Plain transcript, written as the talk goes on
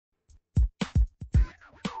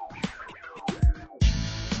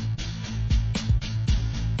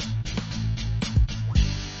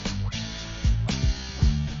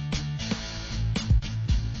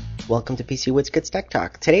welcome to PC Wizkid's Tech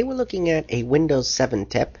Talk. Today we're looking at a Windows 7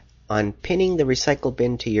 tip on pinning the recycle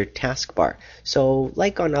bin to your taskbar. So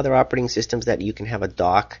like on other operating systems that you can have a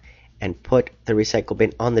dock and put the recycle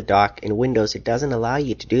bin on the dock, in Windows it doesn't allow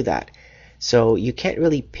you to do that. So you can't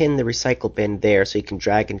really pin the recycle bin there so you can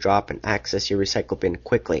drag and drop and access your recycle bin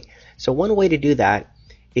quickly. So one way to do that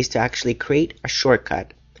is to actually create a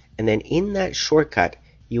shortcut, and then in that shortcut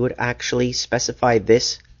you would actually specify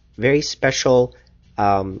this very special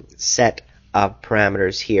set of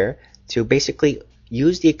parameters here to basically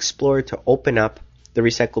use the Explorer to open up the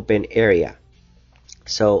recycle bin area.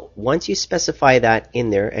 So once you specify that in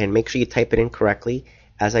there, and make sure you type it in correctly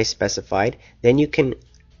as I specified, then you can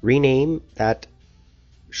rename that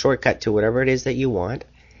shortcut to whatever it is that you want,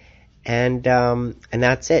 and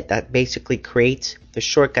that's it. That basically creates the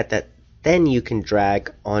shortcut that then you can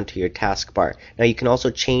drag onto your taskbar. Now you can also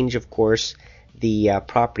change, of course, the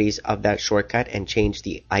properties of that shortcut and change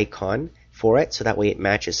the icon for it, so that way it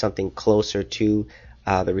matches something closer to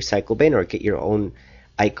the recycle bin, or get your own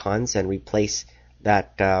icons and replace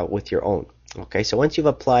that with your own. Okay, so once you've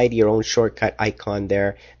applied your own shortcut icon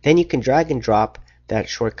there, then you can drag and drop that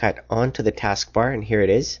shortcut onto the taskbar, and here it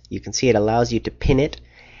is. You can see it allows you to pin it,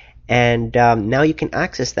 and now you can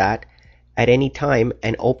access that at any time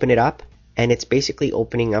and open it up, and it's basically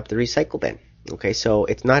opening up the recycle bin. Okay, so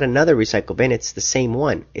it's not another recycle bin, it's the same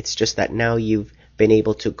one. It's just that now you've been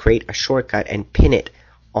able to create a shortcut and pin it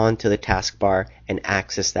onto the taskbar and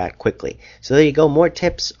access that quickly. So there you go, more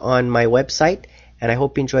tips on my website, and I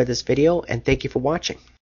hope you enjoyed this video, and thank you for watching.